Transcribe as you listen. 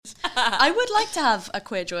I would like to have a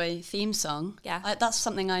Queer Joy theme song. Yeah. That's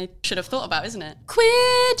something I should have thought about, isn't it?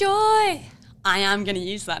 Queer Joy. I am going to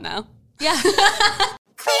use that now. Yeah.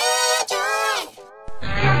 Queer Joy.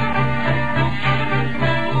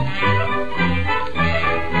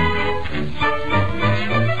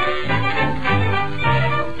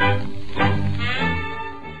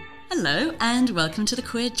 Hello and welcome to the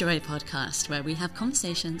Queer Joy podcast, where we have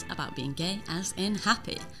conversations about being gay as in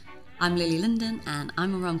happy. I'm Lily Linden and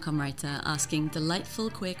I'm a rom-com writer asking delightful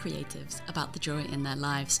queer creatives about the joy in their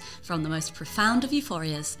lives, from the most profound of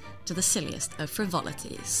euphorias to the silliest of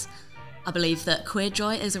frivolities. I believe that queer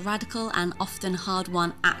joy is a radical and often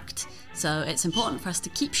hard-won act, so it's important for us to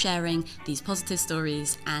keep sharing these positive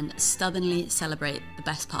stories and stubbornly celebrate the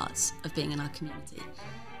best parts of being in our community.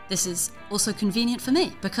 This is also convenient for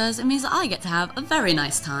me because it means that I get to have a very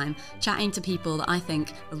nice time chatting to people that I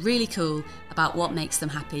think are really cool about what makes them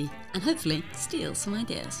happy and hopefully steal some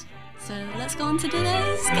ideas. So let's go on to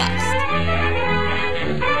today's guest.